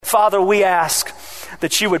Father, we ask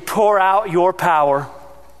that you would pour out your power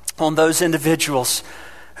on those individuals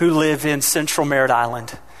who live in Central Merritt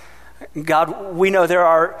Island. God, we know there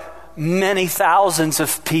are many thousands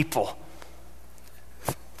of people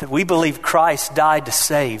that we believe Christ died to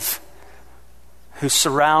save, who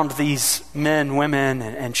surround these men, women,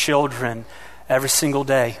 and children every single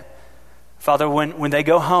day. Father, when they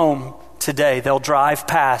go home today, they'll drive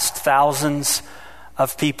past thousands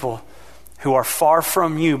of people who are far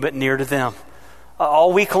from you but near to them.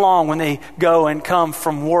 All week long when they go and come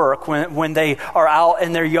from work, when they are out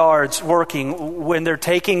in their yards working, when they're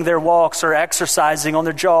taking their walks or exercising on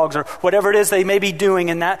their jogs or whatever it is they may be doing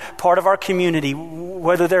in that part of our community,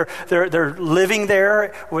 whether they're living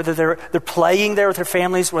there, whether they're playing there with their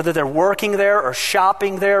families, whether they're working there or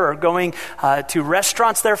shopping there or going to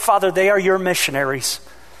restaurants there, Father, they are your missionaries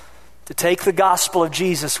to take the gospel of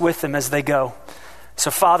Jesus with them as they go. So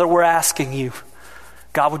Father, we're asking you,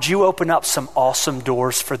 God, would you open up some awesome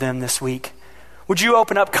doors for them this week? Would you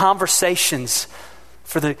open up conversations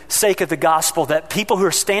for the sake of the gospel that people who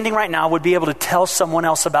are standing right now would be able to tell someone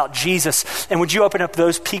else about Jesus? And would you open up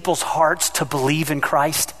those people's hearts to believe in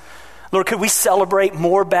Christ? Lord, could we celebrate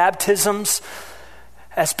more baptisms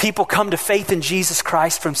as people come to faith in Jesus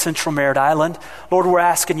Christ from Central Merritt Island? Lord, we're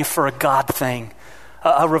asking you for a God thing,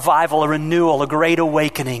 a revival, a renewal, a great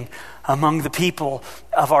awakening among the people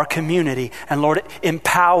of our community. And Lord,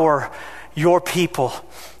 empower your people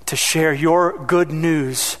to share your good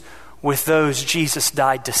news with those Jesus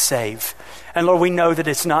died to save. And Lord, we know that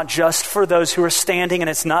it's not just for those who are standing and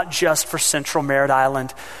it's not just for Central Merritt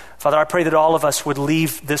Island. Father, I pray that all of us would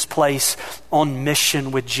leave this place on mission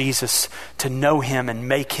with Jesus to know him and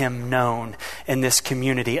make him known in this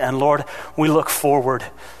community. And Lord, we look forward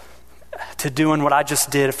to doing what I just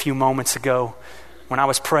did a few moments ago when I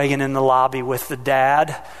was praying in the lobby with the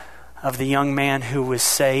dad of the young man who was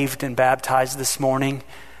saved and baptized this morning,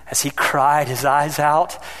 as he cried his eyes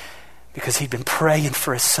out because he'd been praying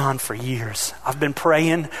for his son for years. I've been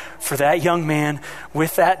praying for that young man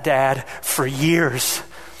with that dad for years.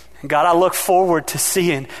 And God, I look forward to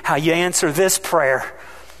seeing how you answer this prayer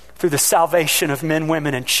through the salvation of men,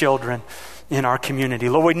 women, and children in our community.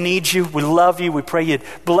 Lord, we need you. We love you. We pray you'd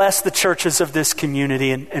bless the churches of this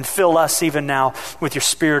community and fill us even now with your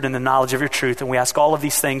spirit and the knowledge of your truth. And we ask all of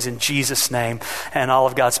these things in Jesus' name. And all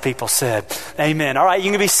of God's people said, amen. All right,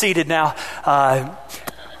 you can be seated now.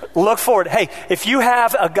 Look forward. Hey, if you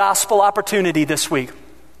have a gospel opportunity this week,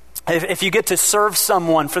 if you get to serve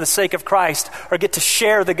someone for the sake of Christ or get to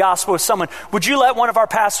share the gospel with someone, would you let one of our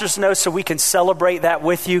pastors know so we can celebrate that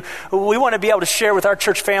with you? We want to be able to share with our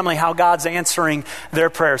church family how God's answering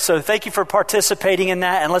their prayers. So thank you for participating in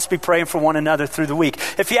that, and let's be praying for one another through the week.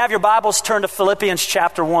 If you have your Bibles, turn to Philippians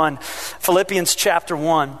chapter 1. Philippians chapter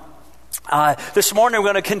 1. This morning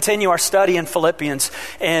we're going to continue our study in Philippians,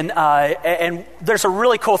 and there's a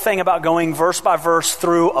really cool thing about going verse by verse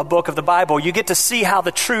through a book of the Bible. You get to see how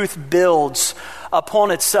the truth builds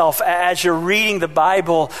upon itself as you're reading the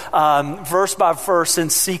Bible verse by verse in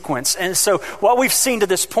sequence. And so what we've seen to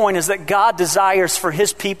this point is that God desires for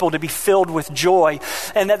his people to be filled with joy,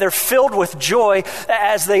 and that they're filled with joy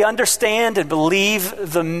as they understand and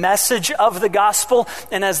believe the message of the gospel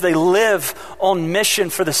and as they live on mission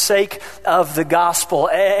for the sake of the gospel.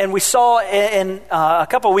 And we saw in a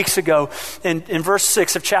couple of weeks ago in verse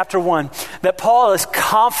 6 of chapter 1 that Paul is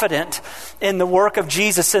confident in the work of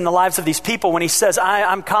Jesus in the lives of these people when he says,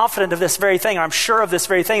 I'm confident of this very thing, or I'm sure of this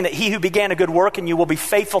very thing, that he who began a good work in you will be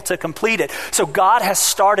faithful to complete it. So God has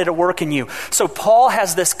started a work in you. So Paul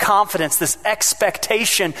has this confidence, this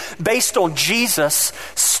expectation based on Jesus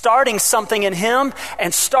starting something in him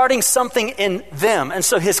and starting something in them. And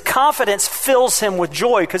so his confidence fills him with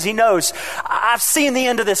joy because he knows, I've seen the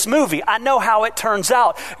end of this movie. I know how it turns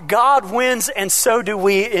out. God wins, and so do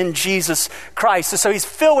we in Jesus Christ. And so he's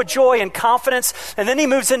filled with joy and confidence, and then he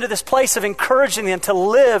moves into this place of encouraging them to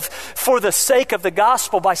live for the sake of the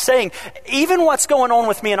gospel by saying, even what's going on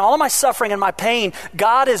with me and all of my suffering and my pain,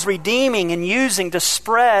 God is redeeming and using to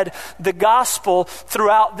spread the gospel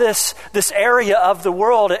throughout this area of the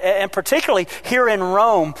world, and particularly here in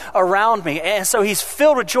Rome around me. And so he's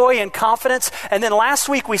filled with joy and confidence. And then last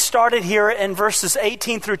week we started here in verses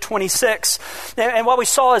 18 through 26. And what we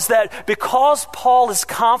saw is that because Paul is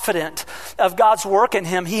confident of God's work in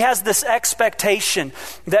him, he has this expectation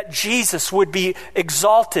that Jesus would be be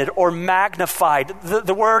exalted or magnified.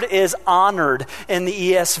 The word is honored in the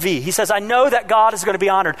ESV. He says, I know that God is going to be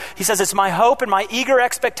honored. He says, it's my hope and my eager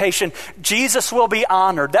expectation Jesus will be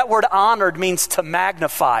honored. That word honored means to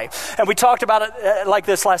magnify. And we talked about it like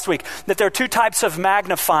this last week, that there are two types of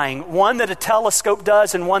magnifying, one that a telescope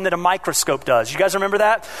does and one that a microscope does. You guys remember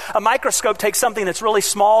that? A microscope takes something that's really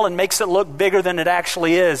small and makes it look bigger than it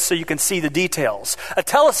actually is so you can see the details. A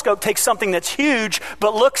telescope takes something that's huge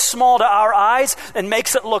but looks small to our eyes and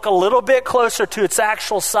makes it look a little bit closer to its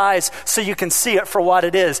actual size so you can see it for what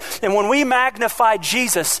it is. And when we magnify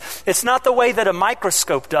Jesus, it's not the way that a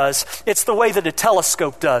microscope does, it's the way that a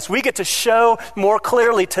telescope does. We get to show more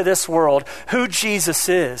clearly to this world who Jesus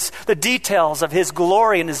is, the details of his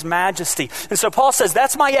glory and his majesty. And so Paul says,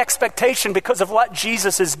 that's my expectation because of what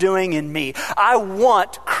Jesus is doing in me. I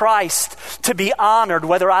want Christ to be honored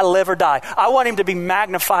whether I live or die. I want him to be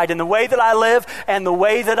magnified in the way that I live and the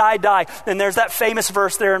way that I die. And there's that famous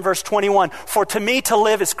verse there in verse 21, for to me to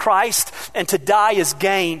live is Christ and to die is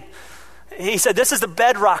gain. He said, this is the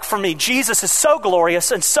bedrock for me. Jesus is so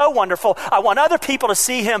glorious and so wonderful. I want other people to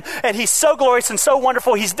see him, and he's so glorious and so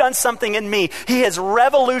wonderful. He's done something in me. He has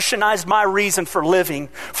revolutionized my reason for living.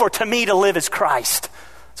 For to me to live is Christ.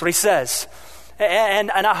 That's what he says. And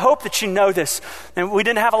I hope that you know this. And we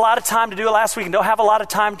didn't have a lot of time to do it last week and don't have a lot of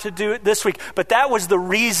time to do it this week. But that was the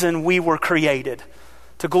reason we were created.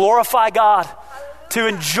 To glorify God, to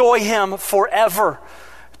enjoy him forever,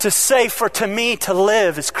 to say, for to me to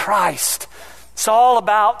live is Christ. It's all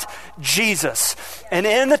about Jesus. And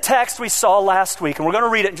in the text we saw last week, and we're going to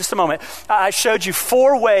read it in just a moment, I showed you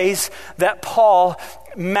 4 ways that Paul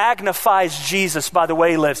magnifies Jesus by the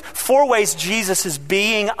way he lives. 4 ways Jesus is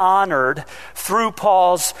being honored through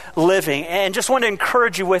Paul's living. And just want to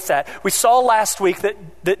encourage you with that. We saw last week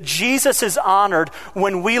that Jesus is honored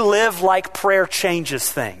when we live like prayer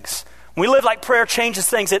changes things. When we live like prayer changes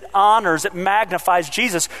things, it honors, it magnifies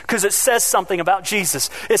Jesus because it says something about Jesus.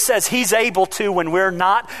 It says he's able to when we're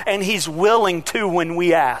not, and he's willing to when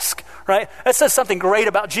we ask, right? That says something great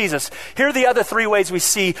about Jesus. Here are the other 3 ways we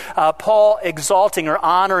see Paul exalting or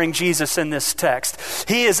honoring Jesus in this text.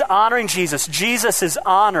 He is honoring Jesus. Jesus is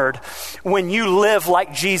honored when you live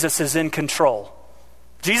like Jesus is in control.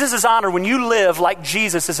 Jesus is honored when you live like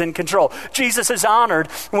Jesus is in control. Jesus is honored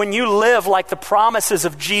when you live like the promises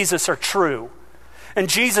of Jesus are true. And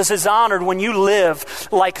Jesus is honored when you live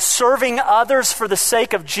like serving others for the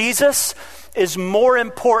sake of Jesus is more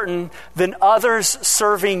important than others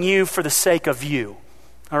serving you for the sake of you.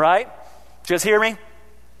 All right? Did you guys hear me?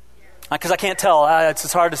 Because I can't tell.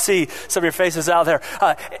 It's hard to see some of your faces out there.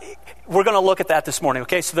 We're going to look at that this morning,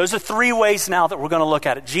 okay? So those are 3 ways now that we're going to look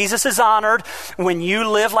at it. Jesus is honored when you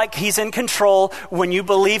live like he's in control, when you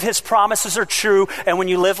believe his promises are true, and when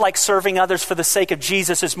you live like serving others for the sake of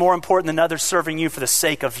Jesus is more important than others serving you for the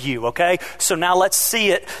sake of you, okay? So now let's see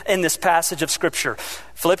it in this passage of Scripture.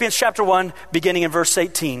 Philippians chapter 1, beginning in verse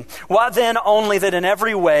 18. What then only that in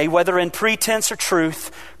every way, whether in pretense or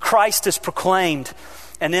truth, Christ is proclaimed,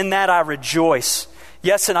 and in that I rejoice.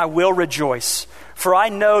 Yes, and I will rejoice. For I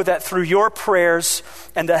know that through your prayers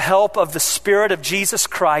and the help of the Spirit of Jesus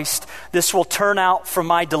Christ, this will turn out for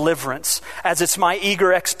my deliverance, as it's my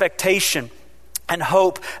eager expectation and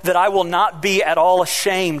hope that I will not be at all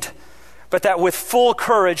ashamed, but that with full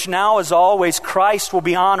courage, now as always, Christ will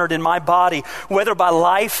be honored in my body, whether by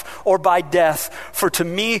life or by death. For to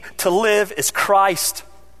me to live is Christ,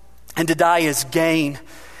 and to die is gain.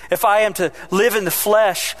 If I am to live in the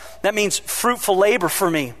flesh, that means fruitful labor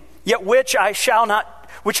for me. Yet which I shall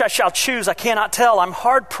choose, I cannot tell. I'm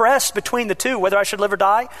hard pressed between the 2, whether I should live or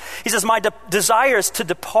die. He says, my desire is to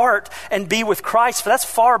depart and be with Christ, for that's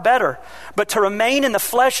far better. But to remain in the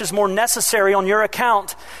flesh is more necessary on your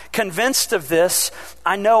account. Convinced of this,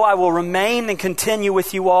 I know I will remain and continue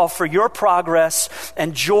with you all for your progress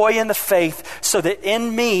and joy in the faith, so that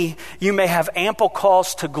in me you may have ample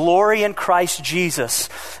cause to glory in Christ Jesus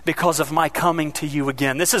because of my coming to you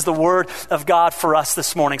again. This is the word of God for us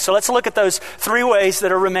this morning. So let's look at those 3 ways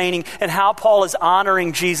that are remaining and how Paul is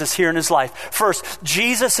honoring Jesus here in his life. First,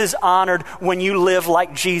 Jesus is honored when you live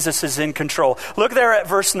like Jesus is in control. Look there at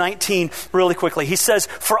verse 19 really quickly. He says,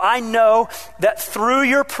 for I know that through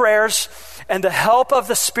your prayers and the help of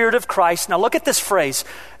the Spirit of Christ, now look at this phrase,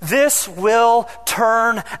 this will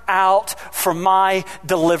turn out for my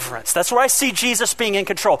deliverance. That's where I see Jesus being in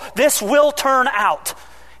control. This will turn out.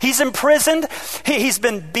 He's imprisoned, he's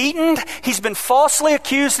been beaten, he's been falsely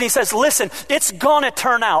accused, and he says, listen, it's going to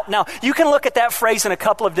turn out. Now, you can look at that phrase in a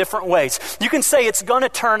couple of different ways. You can say it's going to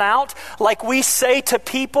turn out like we say to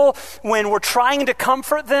people when we're trying to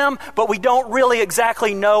comfort them, but we don't really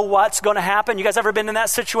exactly know what's going to happen. You guys ever been in that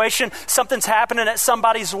situation? Something's happening at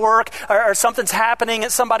somebody's work or something's happening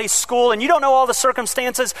at somebody's school, and you don't know all the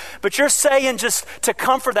circumstances, but you're saying just to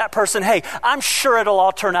comfort that person, hey, I'm sure it'll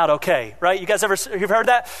all turn out okay, right? You've heard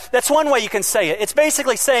that? That's one way you can say it. It's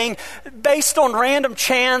basically saying, based on random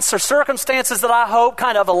chance or circumstances that I hope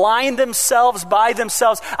kind of align themselves by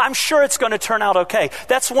themselves, I'm sure it's going to turn out okay.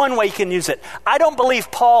 That's one way you can use it. I don't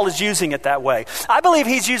believe Paul is using it that way. I believe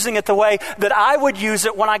he's using it the way that I would use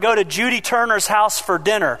it when I go to Judy Turner's house for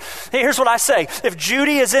dinner. Here's what I say. If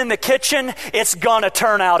Judy is in the kitchen, it's going to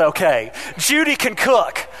turn out okay. Judy can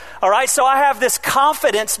cook. All right, so I have this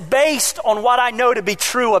confidence based on what I know to be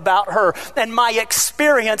true about her and my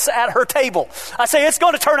experience at her table. I say it's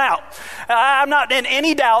going to turn out. I'm not in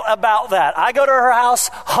any doubt about that. I go to her house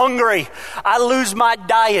hungry. I lose my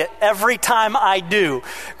diet every time I do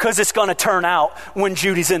because it's going to turn out when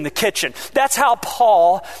Judy's in the kitchen. That's how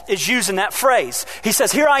Paul is using that phrase. He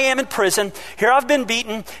says, here I am in prison. Here I've been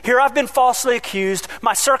beaten. Here I've been falsely accused.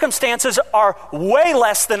 My circumstances are way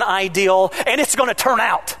less than ideal, and it's going to turn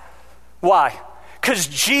out. Why? Because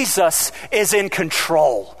Jesus is in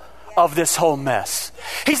control of this whole mess.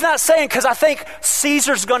 He's not saying because I think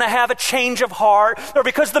Caesar's going to have a change of heart, or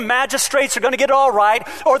because the magistrates are going to get it all right,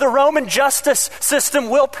 or the Roman justice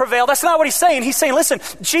system will prevail. That's not what he's saying. He's saying, listen,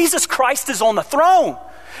 Jesus Christ is on the throne.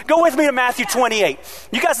 Go with me to Matthew 28.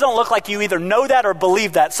 You guys don't look like you either know that or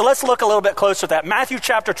believe that. So let's look a little bit closer at that. Matthew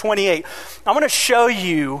chapter 28. I want to show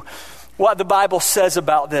you what the Bible says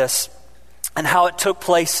about this and how it took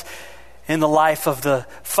place in the life of the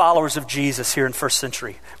followers of Jesus here in first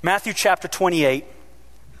century. Matthew chapter 28,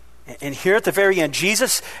 and here at the very end,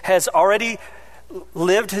 Jesus has already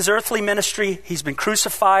lived his earthly ministry. He's been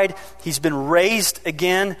crucified. He's been raised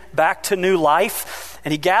again back to new life.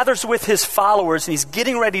 And he gathers with his followers, and he's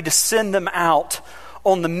getting ready to send them out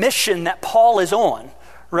on the mission that Paul is on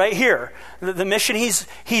right here. The mission he's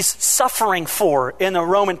suffering for in a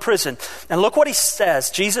Roman prison. And look what he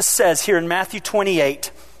says. Jesus says here in Matthew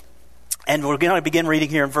 28, and we're going to begin reading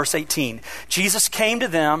here in verse 18. Jesus came to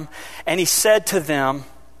them and he said to them,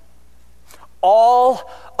 all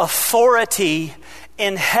authority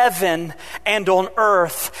in heaven and on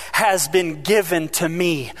earth has been given to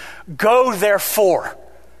me. Go therefore.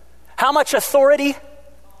 How much authority?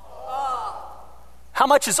 How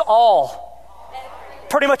much is all?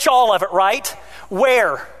 Pretty much all of it, right?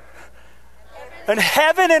 Where? In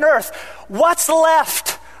heaven and earth. What's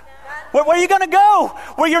left? Where are you going to go?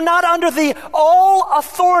 Where you're not under the all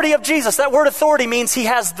authority of Jesus. That word authority means he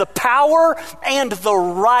has the power and the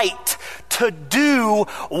right to do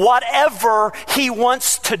whatever he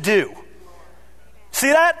wants to do.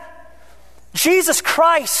 See that? Jesus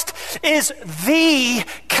Christ is the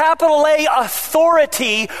capital A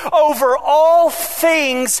authority over all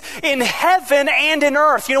things in heaven and in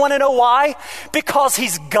earth. You want to know why? Because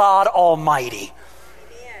he's God Almighty.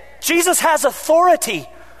 Jesus has authority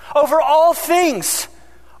over all things.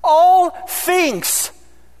 All things.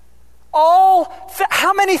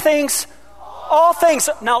 How many things? All things.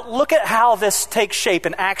 Now look at how this takes shape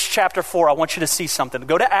in Acts chapter 4. I want you to see something.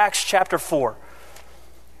 Go to Acts chapter 4.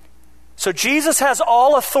 So Jesus has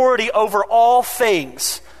all authority over all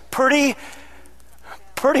things. Pretty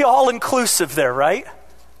all-inclusive there, right?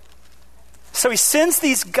 So he sends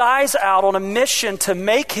these guys out on a mission to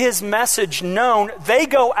make his message known. They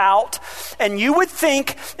go out, and you would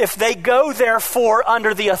think if they go therefore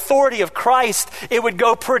under the authority of Christ, it would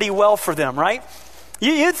go pretty well for them, right?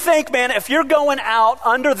 You'd think, man, if you're going out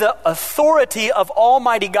under the authority of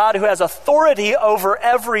Almighty God who has authority over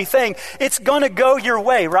everything, it's going to go your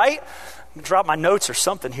way, right? Drop my notes or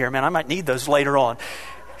something here, man. I might need those later on.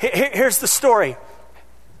 Here's the story.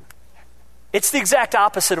 It's the exact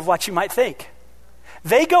opposite of what you might think.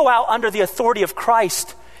 They go out under the authority of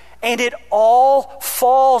Christ, and it all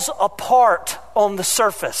falls apart on the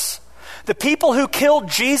surface. The people who killed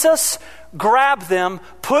Jesus grab them,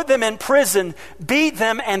 put them in prison, beat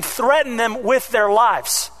them, and threaten them with their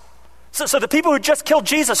lives. So the people who just killed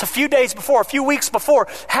Jesus a few weeks before,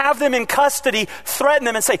 have them in custody, threaten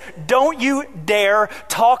them and say, don't you dare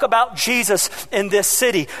talk about Jesus in this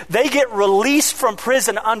city. They get released from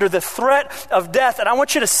prison under the threat of death. And I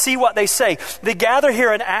want you to see what they say. They gather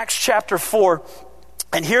here in Acts chapter 4.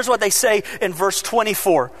 And here's what they say in verse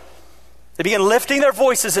 24. They begin lifting their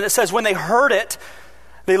voices, and it says, when they heard it,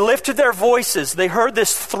 they lifted their voices. They heard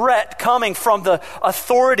this threat coming from the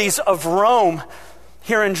authorities of Rome.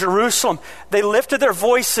 here in Jerusalem, they lifted their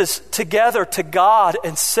voices together to God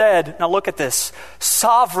and said, now look at this,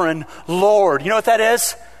 Sovereign Lord. You know what that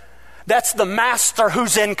is? That's the master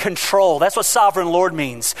who's in control. That's what sovereign Lord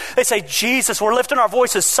means. They say, Jesus, we're lifting our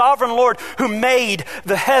voices, Sovereign Lord who made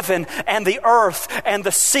the heaven and the earth and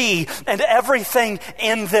the sea and everything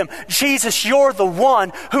in them. Jesus, you're the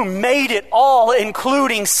one who made it all,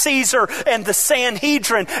 including Caesar and the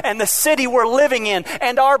Sanhedrin and the city we're living in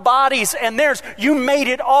and our bodies and theirs. You made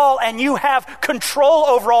it all and you have control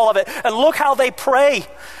over all of it. And look how they pray.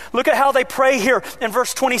 Look at how they pray here in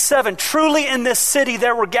verse 27. Truly in this city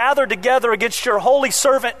there were gathered together against your holy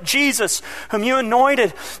servant Jesus, whom you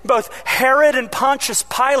anointed, both Herod and Pontius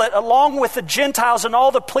Pilate, along with the Gentiles and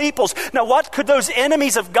all the peoples. Now what could those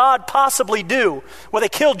enemies of God possibly do? Well, they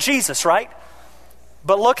killed Jesus, right?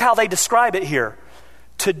 But look how they describe it here.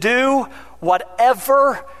 To do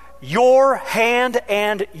whatever your hand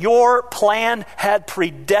and your plan had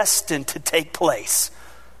predestined to take place.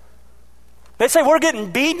 They say, we're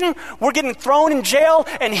getting beaten, we're getting thrown in jail,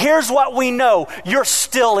 and here's what we know. You're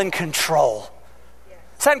still in control.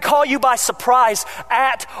 This doesn't call you by surprise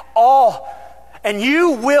at all. And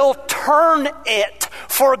you will turn it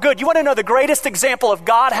for good. You want to know the greatest example of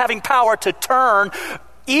God having power to turn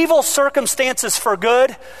evil circumstances for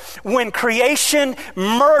good? When creation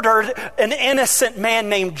murdered an innocent man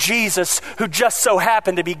named Jesus, who just so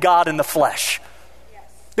happened to be God in the flesh.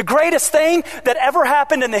 The greatest thing that ever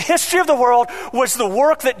happened in the history of the world was the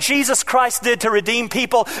work that Jesus Christ did to redeem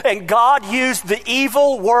people, and God used the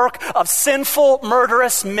evil work of sinful,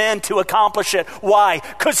 murderous men to accomplish it. Why?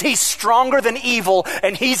 Because he's stronger than evil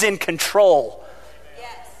and he's in control.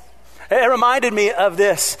 It reminded me of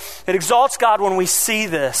this. It exalts God when we see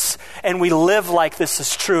this and we live like this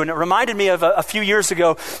is true. And it reminded me of a few years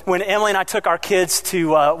ago when Emily and I took our kids to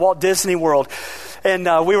Walt Disney World. And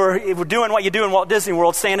we were doing what you do in Walt Disney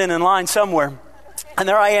World, standing in line somewhere. And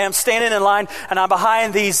there I am standing in line, and I'm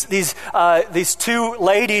behind these two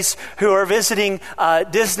ladies who are visiting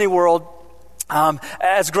Disney World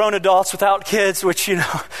as grown adults without kids, which,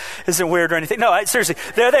 isn't weird or anything. No, seriously,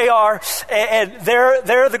 there they are, and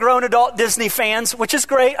they're the grown adult Disney fans, which is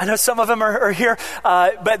great. I know some of them are here,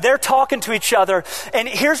 but they're talking to each other, and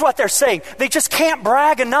here's what they're saying. They just can't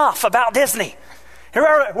brag enough about Disney.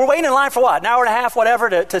 Here we're waiting in line for what? An hour and a half,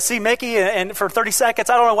 whatever, to see Mickey and for 30 seconds.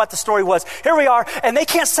 I don't know what the story was. Here we are, and they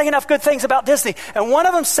can't say enough good things about Disney. And one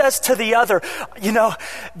of them says to the other,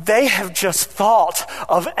 they have just thought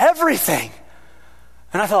of everything.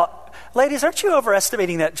 And I thought, ladies, aren't you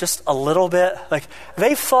overestimating that just a little bit? Like,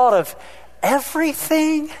 they've thought of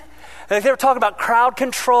everything. They were talking about crowd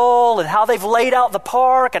control and how they've laid out the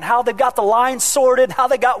park and how they've got the lines sorted and how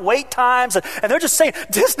they got wait times. And they're just saying,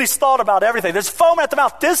 Disney's thought about everything. There's foam at the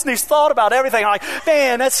mouth. Disney's thought about everything. I'm like,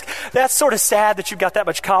 man, that's sort of sad that you've got that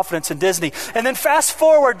much confidence in Disney. And then fast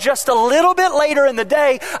forward just a little bit later in the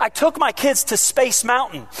day, I took my kids to Space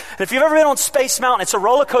Mountain. And if you've ever been on Space Mountain, it's a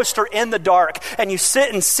roller coaster in the dark, and you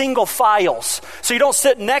sit in single files. So you don't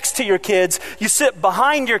sit next to your kids. You sit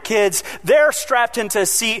behind your kids. They're strapped into a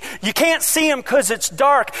seat. You can't see them because it's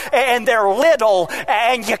dark, and they're little,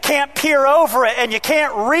 and you can't peer over it, and you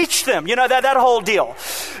can't reach them. That whole deal.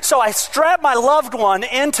 So I strap my loved one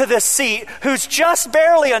into this seat, who's just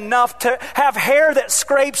barely enough to have hair that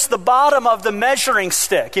scrapes the bottom of the measuring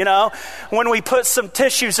stick, when we put some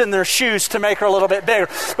tissues in their shoes to make her a little bit bigger.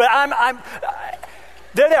 But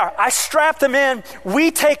there they are. I strap them in. We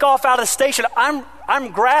take off out of the station.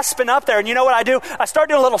 I'm grasping up there, and you know what I do? I start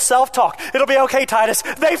doing a little self-talk. It'll be okay, Titus.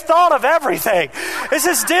 They've thought of everything. This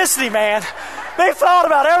is Disney, man. They've thought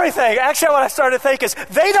about everything. Actually, what I started to think is,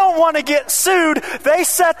 they don't want to get sued. They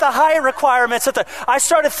set the height requirements. I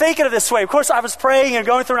started thinking of this way. Of course, I was praying and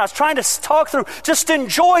going through, and I was trying to talk through, just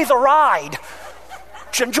enjoy the ride.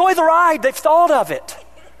 Enjoy the ride. They've thought of it.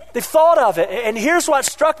 They've thought of it. And here's what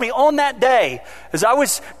struck me on that day as I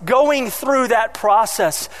was going through that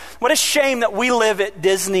process. What a shame that we live at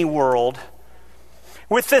Disney World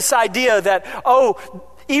with this idea that,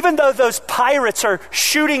 even though those pirates are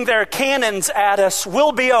shooting their cannons at us,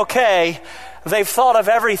 we'll be okay. They've thought of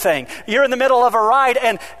everything. You're in the middle of a ride,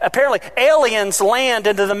 and apparently aliens land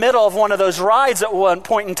into the middle of one of those rides at one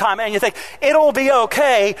point in time, and you think, it'll be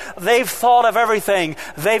okay. They've thought of everything.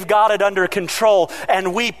 They've got it under control,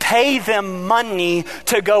 and we pay them money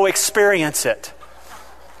to go experience it.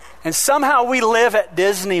 And somehow we live at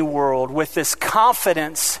Disney World with this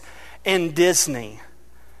confidence in Disney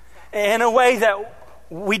in a way that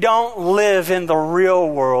we don't live in the real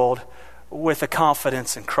world with a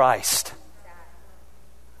confidence in Christ.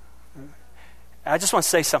 I just want to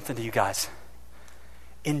say something to you guys.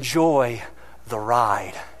 Enjoy the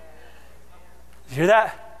ride. You hear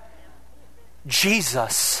that?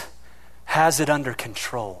 Jesus has it under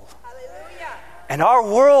control. And our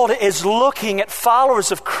world is looking at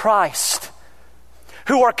followers of Christ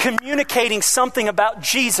who are communicating something about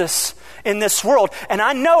Jesus in this world. And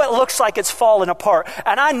I know it looks like it's falling apart.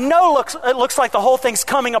 And I know it looks like the whole thing's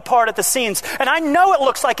coming apart at the seams. And I know it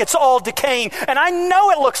looks like it's all decaying. And I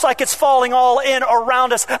know it looks like it's falling all in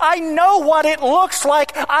around us. I know what it looks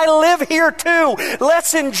like. I live here too.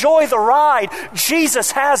 Let's enjoy the ride.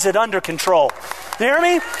 Jesus has it under control. You hear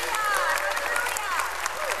me?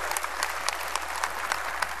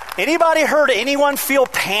 Anybody heard anyone feel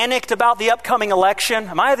panicked about the upcoming election?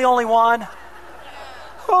 Am I the only one?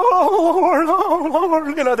 Oh,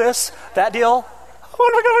 Lord, you know this, that deal.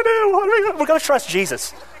 What are we going to do? We're going to trust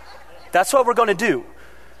Jesus. That's what we're going to do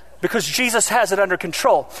because Jesus has it under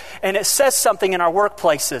control. And it says something in our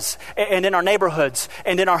workplaces and in our neighborhoods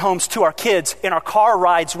and in our homes to our kids, in our car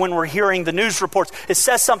rides when we're hearing the news reports. It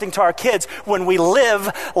says something to our kids when we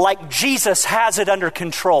live like Jesus has it under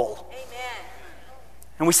control.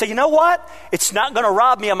 And we say, you know what? It's not going to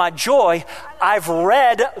rob me of my joy. I've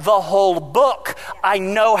read the whole book. I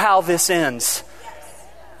know how this ends.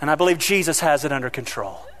 And I believe Jesus has it under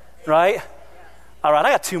control. Right? All right,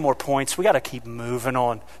 I got 2 more points. We got to keep moving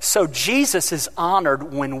on. So Jesus is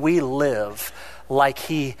honored when we live like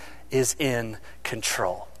he is in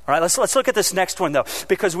control. All right, let's look at this next one, though,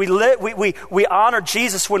 because we honor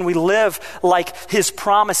Jesus when we live like his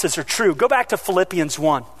promises are true. Go back to Philippians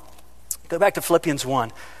 1. Go back to Philippians 1.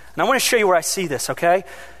 And I want to show you where I see this, okay?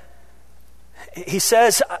 He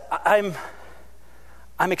says, I'm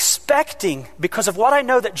expecting, because of what I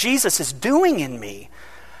know that Jesus is doing in me,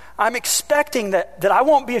 I'm expecting that I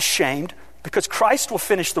won't be ashamed because Christ will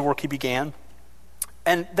finish the work he began.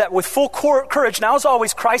 And that with full courage, now as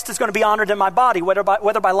always, Christ is going to be honored in my body, whether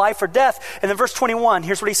by life or death. And then verse 21,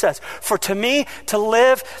 here's what he says. For to me, to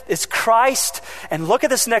live is Christ. And look at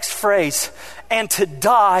this next phrase. And to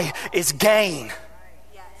die is gain.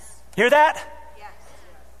 Yes. Hear that? Yes.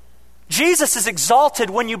 Jesus is exalted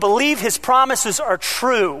when you believe his promises are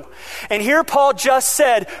true. And here Paul just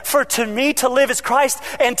said, for to me to live is Christ,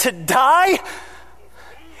 and to die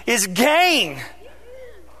is gain.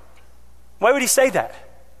 Why would he say that?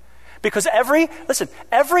 Because every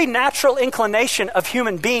natural inclination of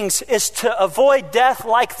human beings is to avoid death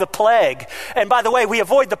like the plague. And by the way, we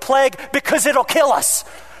avoid the plague because it'll kill us,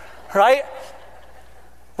 right?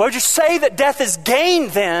 Why would you say that death is gain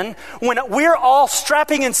then when we're all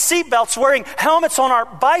strapping in seatbelts, wearing helmets on our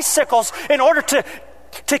bicycles in order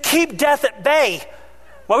to keep death at bay?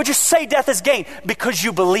 Why would you say death is gain? Because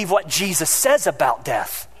you believe what Jesus says about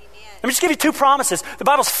death. Let me just give you 2 promises. The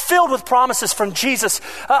Bible's filled with promises from Jesus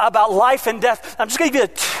about life and death. I'm just going to give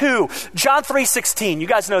you 2. John 3:16. You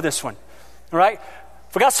guys know this one, right?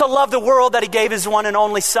 For God so loved the world that he gave his one and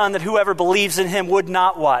only Son, that whoever believes in him would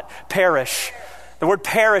not what? Perish. The word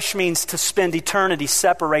perish means to spend eternity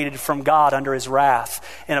separated from God under his wrath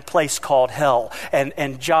in a place called hell.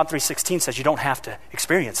 And John 3:16 says you don't have to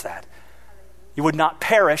experience that. You would not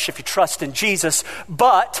perish if you trust in Jesus,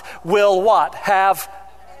 but will what? Have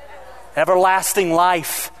everlasting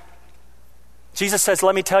life. Jesus says,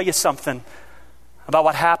 let me tell you something about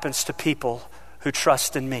what happens to people who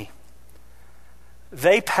trust in me.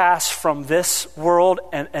 They pass from this world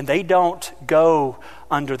and they don't go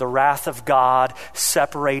under the wrath of God,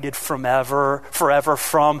 separated forever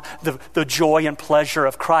from the joy and pleasure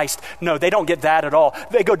of Christ. No, they don't get that at all.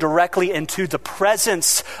 They go directly into the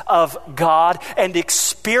presence of God and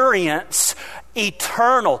experience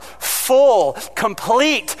eternal, full,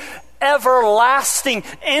 complete, everlasting,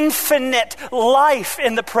 infinite life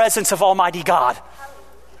in the presence of Almighty God.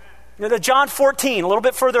 John 14, a little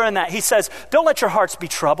bit further in that, he says, don't let your hearts be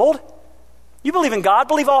troubled. You believe in God,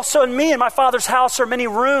 believe also in me. In my Father's house are many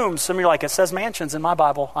rooms. Some of you are like, it says mansions in my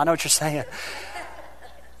Bible. I know what you're saying.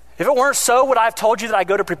 If it weren't so, would I have told you that I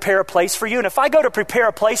go to prepare a place for you? And if I go to prepare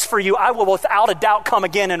a place for you, I will without a doubt come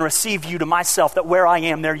again and receive you to myself, that where I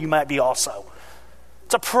am, there you might be also.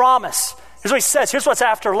 It's a promise. Here's what he says. Here's what's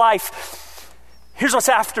after life. Here's what's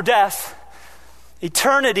after death.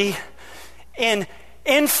 Eternity in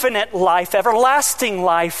infinite life, everlasting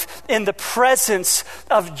life in the presence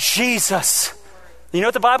of Jesus. You know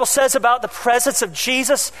what the Bible says about the presence of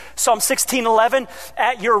Jesus? Psalm 16:11,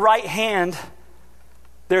 at your right hand,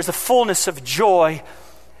 there's a fullness of joy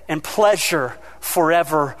and pleasure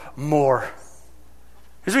forevermore.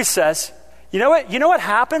 Here's what he says. You know what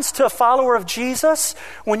happens to a follower of Jesus?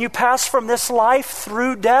 When you pass from this life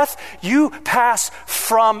through death, you pass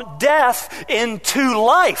from death into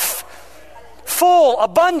life. full,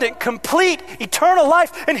 abundant, complete, eternal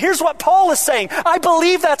life. And here's what Paul is saying. I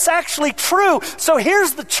believe that's actually true. So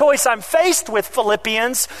here's the choice I'm faced with,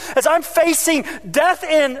 Philippians. As I'm facing death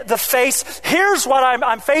in the face, here's what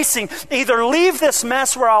I'm facing. Either leave this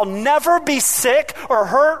mess where I'll never be sick or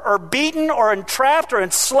hurt or beaten or entrapped or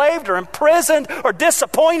enslaved or imprisoned or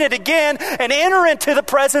disappointed again, and enter into the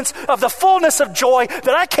presence of the fullness of joy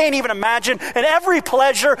that I can't even imagine, and every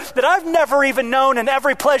pleasure that I've never even known, and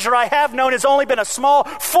every pleasure I have known has only been a small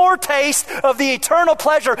foretaste of the eternal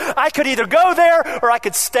pleasure. I could either go there or I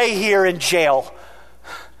could stay here in jail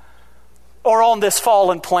or on this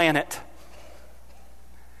fallen planet.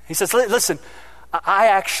 He says, listen, I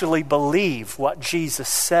actually believe what Jesus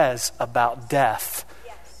says about death.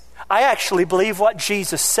 Yes. I actually believe what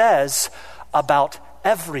Jesus says about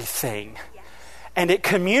everything. Yes. And it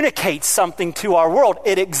communicates something to our world.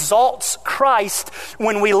 It exalts Christ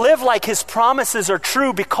when we live like his promises are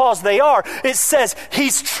true, because they are. It says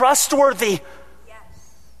he's trustworthy. Yes.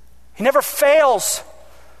 He never fails.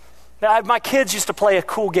 Now, my kids used to play a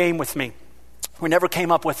cool game with me. We never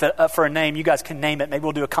came up with it for a name. You guys can name it. Maybe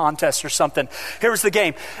we'll do a contest or something. Here was the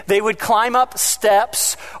game. They would climb up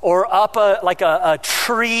steps or up a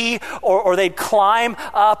tree, or they'd climb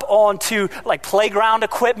up onto like playground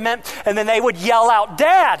equipment, and then they would yell out,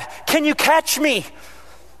 "Dad, can you catch me?"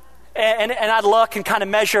 And I'd look and kind of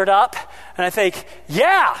measure it up, and I think,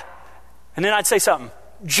 "Yeah." And then I'd say something,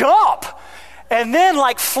 "Jump." And then,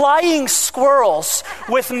 like flying squirrels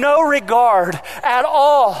with no regard at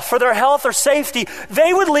all for their health or safety,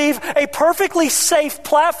 they would leave a perfectly safe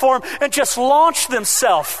platform and just launch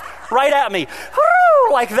themselves right at me,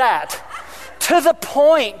 like that. To the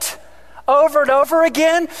point, over and over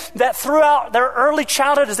again, that throughout their early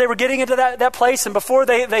childhood, as they were getting into that place, and before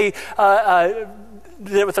they did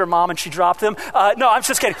it with their mom and she dropped them. No, I'm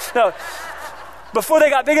just kidding. No, before they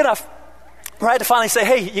got big enough, right, to finally say,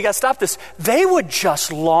 "Hey, you got to stop this," they would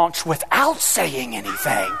just launch without saying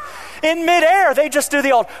anything. In midair, they just do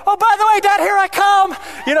the old, "Oh, by the way, Dad, here I come."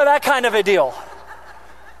 You know, that kind of a deal.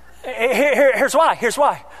 Here's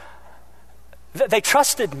why. They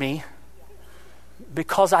trusted me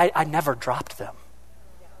because I never dropped them.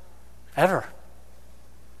 Ever.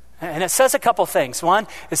 And it says a couple things. One,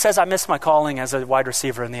 it says I missed my calling as a wide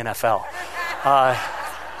receiver in the NFL.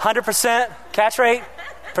 100% catch rate,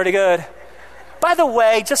 pretty good. By the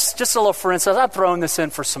way, just a little for instance, I've thrown this in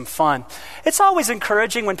for some fun. It's always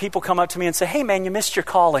encouraging when people come up to me and say, "Hey man, you missed your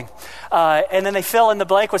calling." And then they fill in the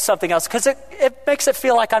blank with something else, because it makes it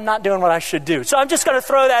feel like I'm not doing what I should do. So I'm just going to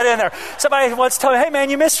throw that in there. Somebody once told me, "Hey man,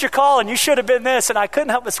 you missed your call and you should have been this." And I couldn't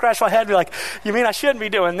help but scratch my head and be like, "You mean I shouldn't be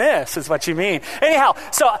doing this is what you mean." Anyhow,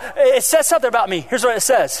 so it says something about me. Here's what it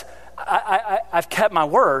says. I've kept my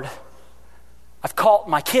word. I've caught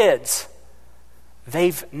my kids.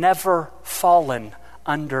 They've never fallen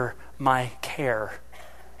under my care.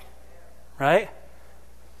 Right?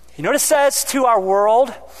 You know what it says to our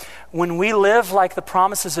world? When we live like the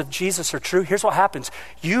promises of Jesus are true, here's what happens.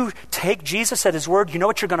 You take Jesus at his word, you know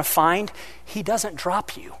what you're going to find? He doesn't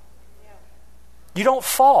drop you. You don't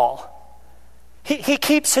fall. He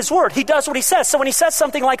keeps his word. He does what he says. So when he says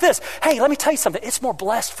something like this, "Hey, let me tell you something. It's more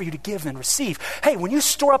blessed for you to give than receive. Hey, when you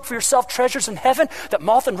store up for yourself treasures in heaven that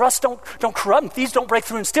moth and rust don't corrupt and thieves don't break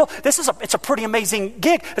through and steal, it's a pretty amazing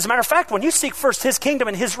gig. As a matter of fact, when you seek first his kingdom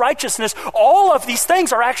and his righteousness, all of these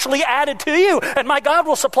things are actually added to you. And my God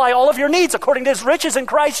will supply all of your needs according to his riches in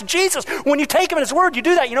Christ Jesus." When you take him at his word, you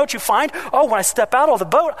do that. You know what you find? Oh, when I step out of the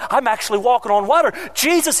boat, I'm actually walking on water.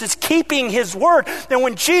 Jesus is keeping his word. And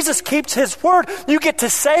when Jesus keeps his word, you get to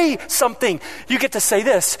say something. You get to say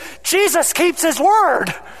this: Jesus keeps his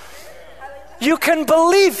word. You can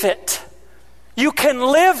believe it. You can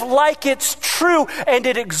live like it's true, and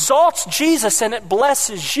it exalts Jesus and it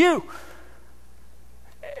blesses you.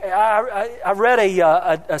 I read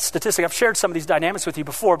a statistic. I've shared some of these dynamics with you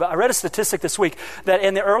before, but I read a statistic this week that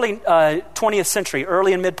in the early 20th century,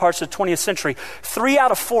 early and mid parts of the 20th century, 3 out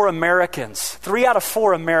of 4 Americans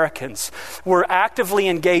were actively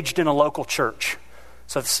engaged in a local church.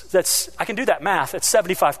 So that's I can do that math. It's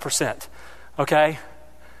 75%. Okay?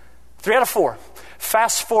 3 out of 4.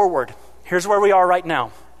 Fast forward. Here's where we are right now.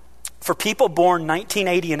 For people born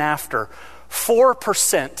 1980 and after,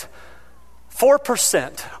 4%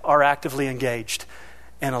 are actively engaged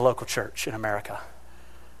in a local church in America.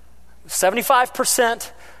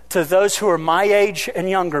 75% to those who are my age and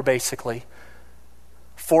younger, basically.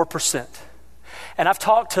 4%. And I've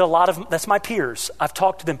talked to that's my peers. I've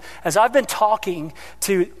talked to them. As I've been talking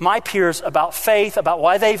to my peers about faith, about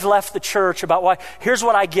why they've left the church, here's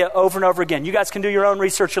what I get over and over again. You guys can do your own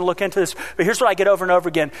research and look into this, but here's what I get over and over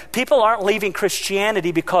again. People aren't leaving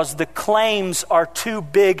Christianity because the claims are too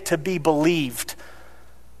big to be believed.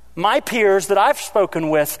 My peers that I've spoken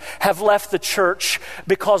with have left the church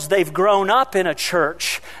because they've grown up in a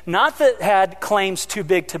church, not that had claims too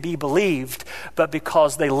big to be believed, but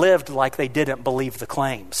because they lived like they didn't believe the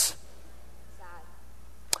claims.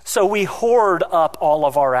 So we hoard up all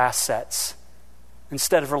of our assets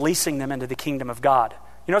instead of releasing them into the kingdom of God.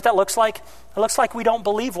 You know what that looks like? It looks like we don't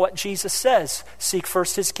believe what Jesus says. Seek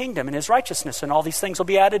first his kingdom and his righteousness, and all these things will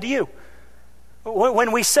be added to you.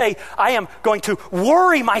 When we say, I am going to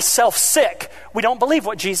worry myself sick, we don't believe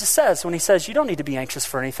what Jesus says when he says, you don't need to be anxious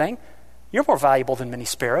for anything. You're more valuable than many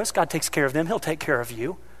sparrows. God takes care of them. He'll take care of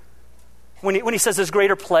you. When he says there's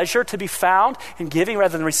greater pleasure to be found in giving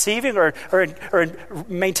rather than receiving, or in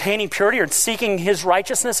maintaining purity, or in seeking his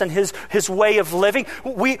righteousness and his way of living,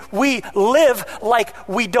 we live like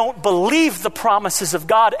we don't believe the promises of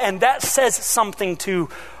God, and that says something to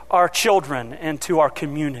our children and to our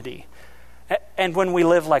community. And when we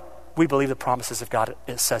live like we believe the promises of God,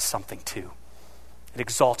 it says something too. It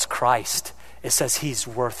exalts Christ. It says he's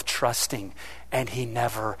worth trusting, and he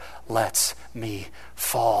never lets me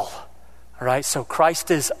fall. All right, so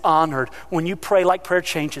Christ is honored. When you pray like prayer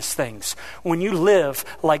changes things, when you live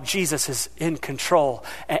like Jesus is in control,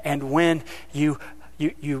 and when you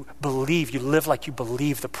believe, you live like you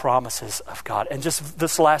believe the promises of God. And just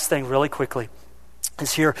this last thing really quickly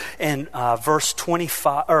is here in verse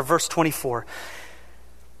 25 or verse 24.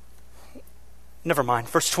 Never mind,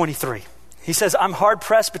 verse 23. He says, I'm hard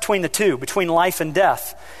pressed between the two, between life and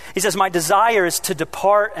death. He says, my desire is to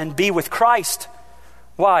depart and be with Christ.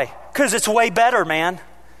 Why? Because it's way better, man.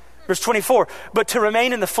 Verse 24, but to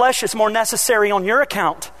remain in the flesh is more necessary on your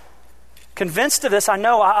account. Convinced of this, I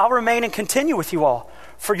know I'll remain and continue with you all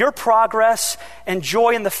for your progress and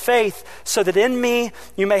joy in the faith, so that in me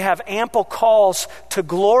you may have ample cause to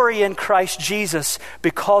glory in Christ Jesus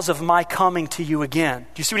because of my coming to you again.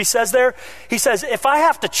 Do you see what he says there? He says, if I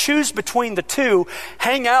have to choose between the two,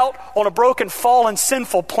 hang out on a broken, fallen,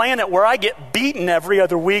 sinful planet where I get beaten every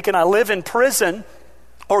other week and I live in prison,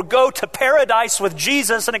 or go to paradise with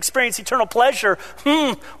Jesus and experience eternal pleasure,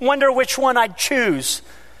 wonder which one I'd choose.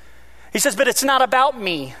 He says, but it's not about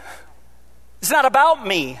me. It's not about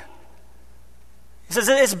me. He says,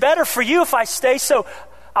 it's better for you if I stay, so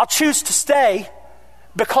I'll choose to stay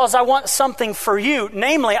because I want something for you.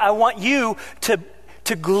 Namely, I want you to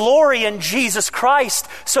glory in Jesus Christ,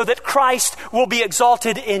 so that Christ will be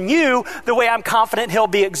exalted in you the way I'm confident he'll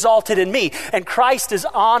be exalted in me. And Christ is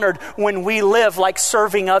honored when we live like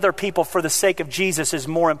serving other people for the sake of Jesus is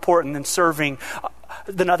more important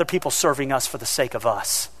than other people serving us for the sake of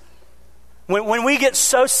us. When we get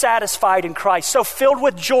so satisfied in Christ, so filled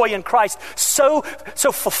with joy in Christ, so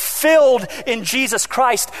fulfilled in Jesus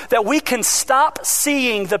Christ, that we can stop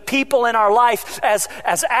seeing the people in our life as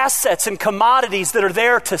assets and commodities that are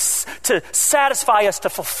there to satisfy us, to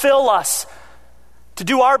fulfill us, to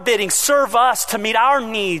do our bidding, serve us, to meet our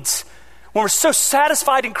needs. When we're so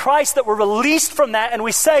satisfied in Christ that we're released from that, and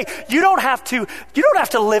we say, you don't have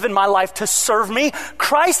to live in my life to serve me.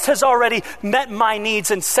 Christ has already met my needs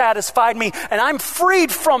and satisfied me, and I'm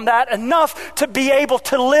freed from that enough to be able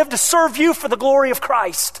to live to serve you for the glory of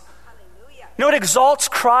Christ. Hallelujah. You know, it exalts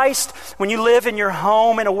Christ when you live in your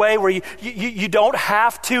home in a way where you don't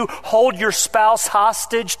have to hold your spouse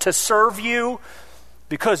hostage to serve you,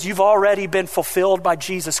 because you've already been fulfilled by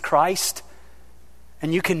Jesus Christ.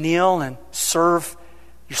 And you can kneel and serve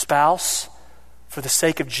your spouse for the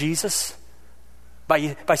sake of Jesus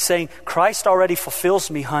by saying, Christ already fulfills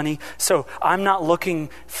me, honey, so I'm not looking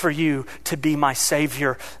for you to be my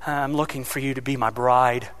Savior. I'm looking for you to be my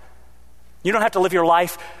bride. You don't have to live your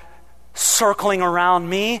life circling around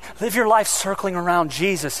me. Live your life circling around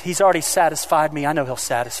Jesus. He's already satisfied me. I know he'll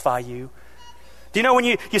satisfy you. Do you know when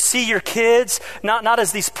you see your kids, not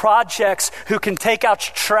as these projects who can take out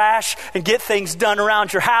your trash and get things done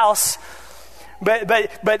around your house,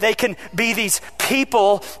 but they can be these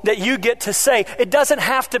people that you get to say, it doesn't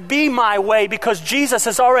have to be my way because Jesus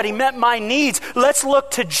has already met my needs. Let's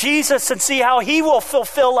look to Jesus and see how he will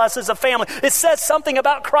fulfill us as a family. It says something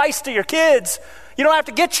about Christ to your kids. You don't have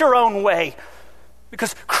to get your own way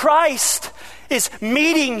because Christ is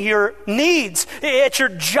meeting your needs. At your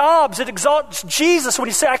jobs, it exalts Jesus when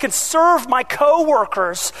you say, I can serve my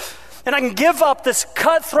coworkers and I can give up this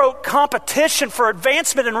cutthroat competition for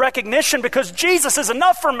advancement and recognition because Jesus is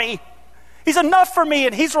enough for me. He's enough for me,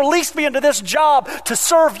 and He's released me into this job to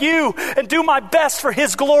serve you and do my best for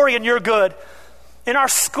His glory and your good. In our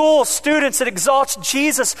school, students, it exalts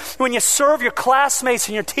Jesus when you serve your classmates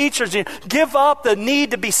and your teachers. You give up the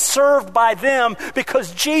need to be served by them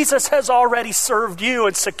because Jesus has already served you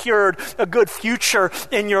and secured a good future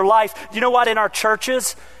in your life. You know what? In our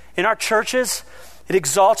churches, it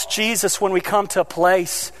exalts Jesus when we come to a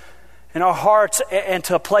place in our hearts and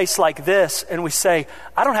to a place like this, and we say,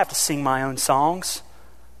 I don't have to sing my own songs.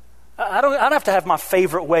 I don't have to have my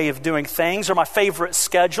favorite way of doing things or my favorite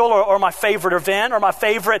schedule or my favorite event or my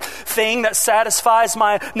favorite thing that satisfies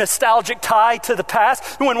my nostalgic tie to the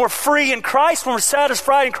past. When we're free in Christ, when we're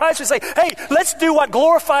satisfied in Christ, we say, hey, let's do what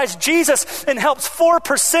glorifies Jesus and helps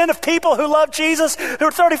 4% of people who love Jesus, who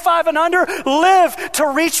are 35 and under, live to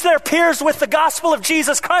reach their peers with the gospel of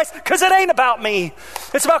Jesus Christ, because it ain't about me.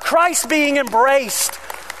 It's about Christ being embraced.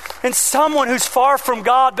 And someone who's far from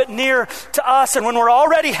God but near to us. And when we're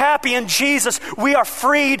already happy in Jesus, we are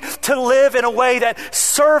freed to live in a way that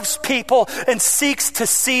serves people and seeks to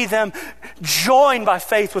see them joined by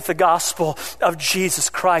faith with the gospel of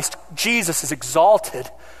Jesus Christ. Jesus is exalted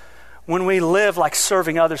when we live like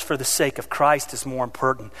serving others for the sake of Christ is more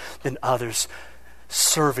important than others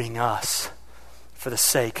serving us for the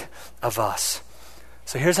sake of us.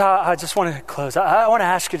 So here's how I just want to close. I want to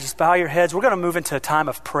ask you to just bow your heads. We're going to move into a time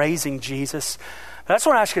of praising Jesus. But I just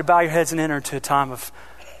want to ask you to bow your heads and enter into a time of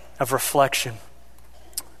reflection.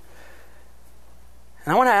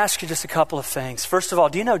 And I want to ask you just a couple of things. First of all,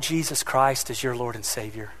 do you know Jesus Christ is your Lord and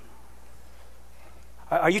Savior?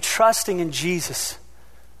 Are you trusting in Jesus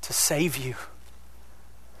to save you?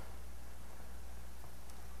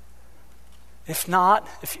 If not,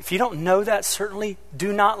 if you don't know that, certainly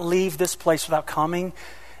do not leave this place without coming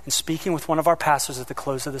and speaking with one of our pastors at the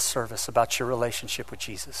close of the service about your relationship with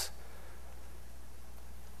Jesus.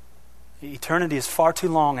 Eternity is far too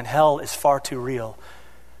long and hell is far too real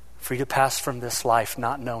for you to pass from this life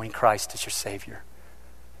not knowing Christ as your Savior.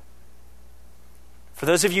 For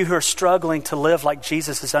those of you who are struggling to live like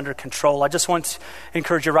Jesus is under control, I just want to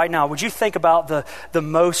encourage you right now, would you think about the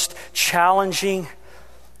most challenging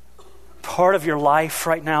part of your life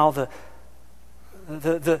right now,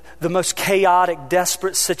 the most chaotic,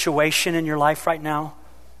 desperate situation in your life right now?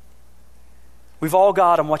 We've all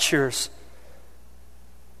got them. What's yours?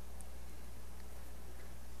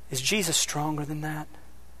 Is Jesus stronger than that?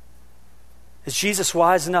 Is Jesus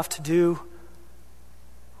wise enough to do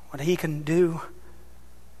what He can do?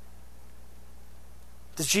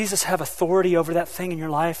 Does Jesus have authority over that thing in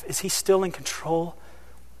your life? Is He still in control?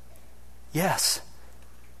 Yes.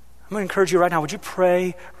 I'm going to encourage you right now. Would you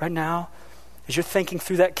pray right now as you're thinking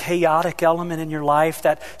through that chaotic element in your life,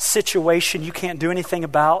 that situation you can't do anything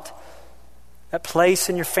about, that place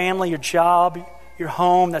in your family, your job, your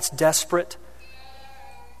home that's desperate?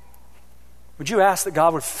 Would you ask that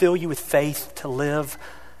God would fill you with faith to live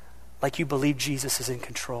like you believe Jesus is in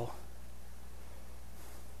control?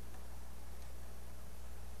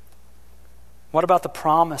 What about the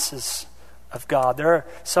promises of God? There are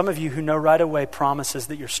some of you who know right away promises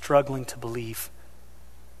that you're struggling to believe.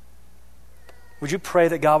 Would you pray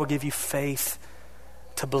that God will give you faith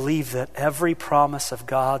to believe that every promise of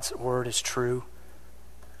God's word is true,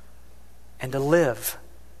 and to live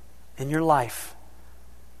in your life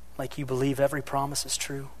like you believe every promise is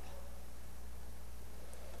true?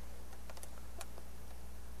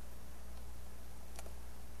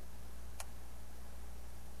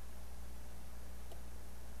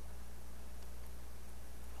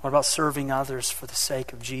 What about serving others for the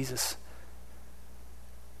sake of Jesus?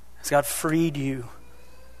 Has God freed you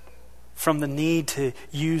from the need to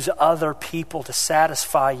use other people to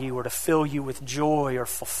satisfy you or to fill you with joy or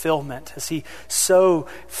fulfillment? Has He so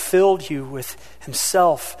filled you with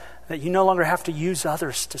Himself that you no longer have to use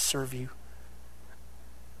others to serve you?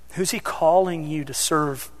 Who's He calling you to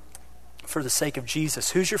serve for the sake of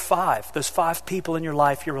Jesus? Who's your five? Those 5 people in your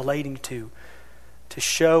life you're relating to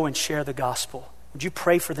show and share the gospel. Would you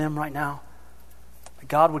pray for them right now? That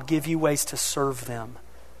God would give you ways to serve them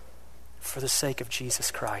for the sake of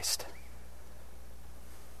Jesus Christ.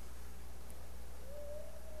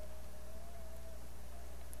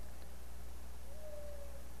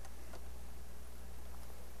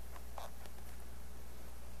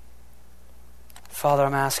 Father,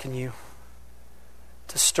 I'm asking you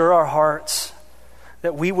to stir our hearts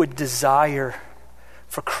that we would desire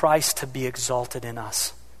for Christ to be exalted in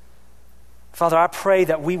us. Father, I pray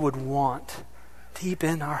that we would want deep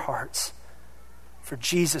in our hearts for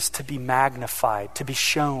Jesus to be magnified, to be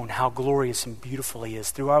shown how glorious and beautiful He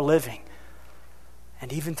is through our living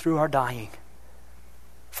and even through our dying.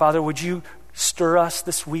 Father, would you stir us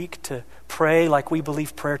this week to pray like we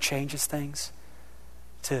believe prayer changes things,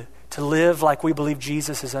 to live like we believe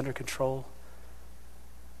Jesus is under control.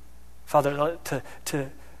 Father,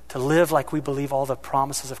 to live like we believe all the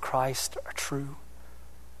promises of Christ are true.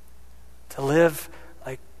 To live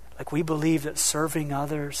like we believe that serving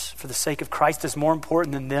others for the sake of Christ is more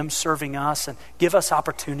important than them serving us, and give us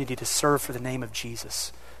opportunity to serve for the name of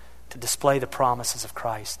Jesus, to display the promises of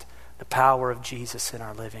Christ, the power of Jesus in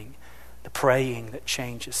our living, the praying that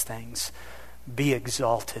changes things. Be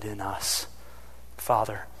exalted in us.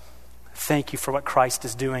 Father, thank you for what Christ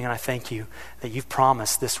is doing, and I thank you that you've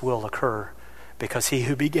promised this will occur, because he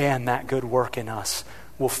who began that good work in us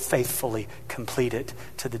will faithfully complete it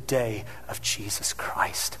to the day of Jesus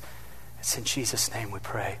Christ. It's in Jesus' name we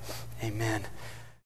pray. Amen.